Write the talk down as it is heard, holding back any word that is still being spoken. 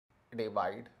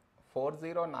divide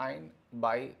 409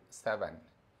 by 7.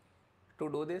 To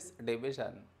do this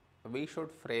division, we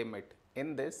should frame it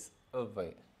in this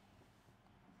way.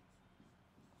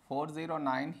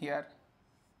 409 here,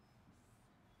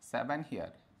 7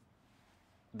 here.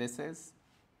 This is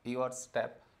your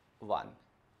step 1.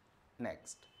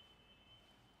 Next,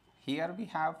 here we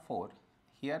have 4,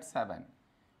 here 7.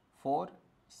 4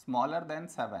 smaller than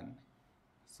 7,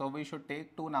 so we should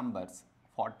take two numbers,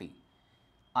 40.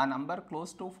 A number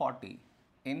close to 40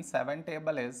 in 7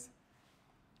 table is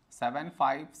 7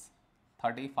 5s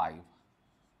 35.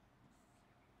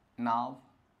 Now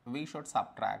we should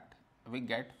subtract, we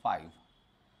get 5.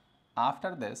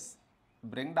 After this,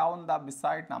 bring down the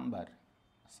beside number,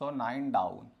 so 9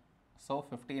 down, so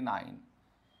 59.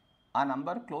 A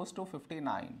number close to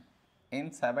 59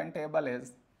 in 7 table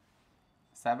is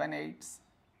 7 8s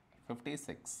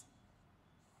 56.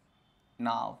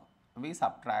 Now we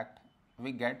subtract,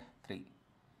 we get 3.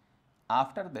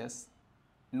 After this,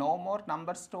 no more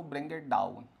numbers to bring it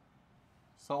down.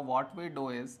 So what we do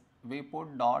is, we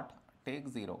put dot, take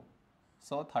 0.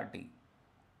 So 30.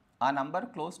 A number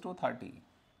close to 30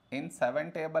 in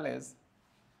 7 table is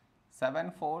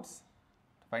 7 4s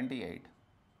 28.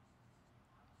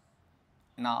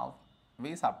 Now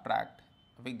we subtract,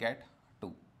 we get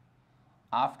 2.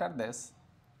 After this,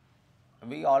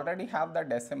 we already have the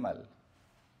decimal,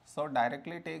 so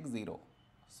directly take 0,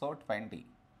 so 20.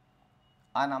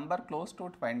 A number close to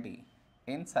 20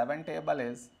 in 7 table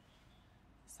is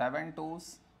 7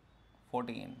 2s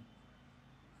 14.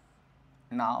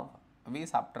 Now we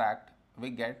subtract, we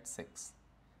get 6,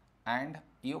 and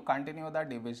you continue the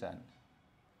division.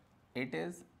 It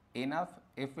is enough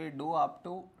if we do up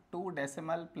to 2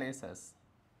 decimal places.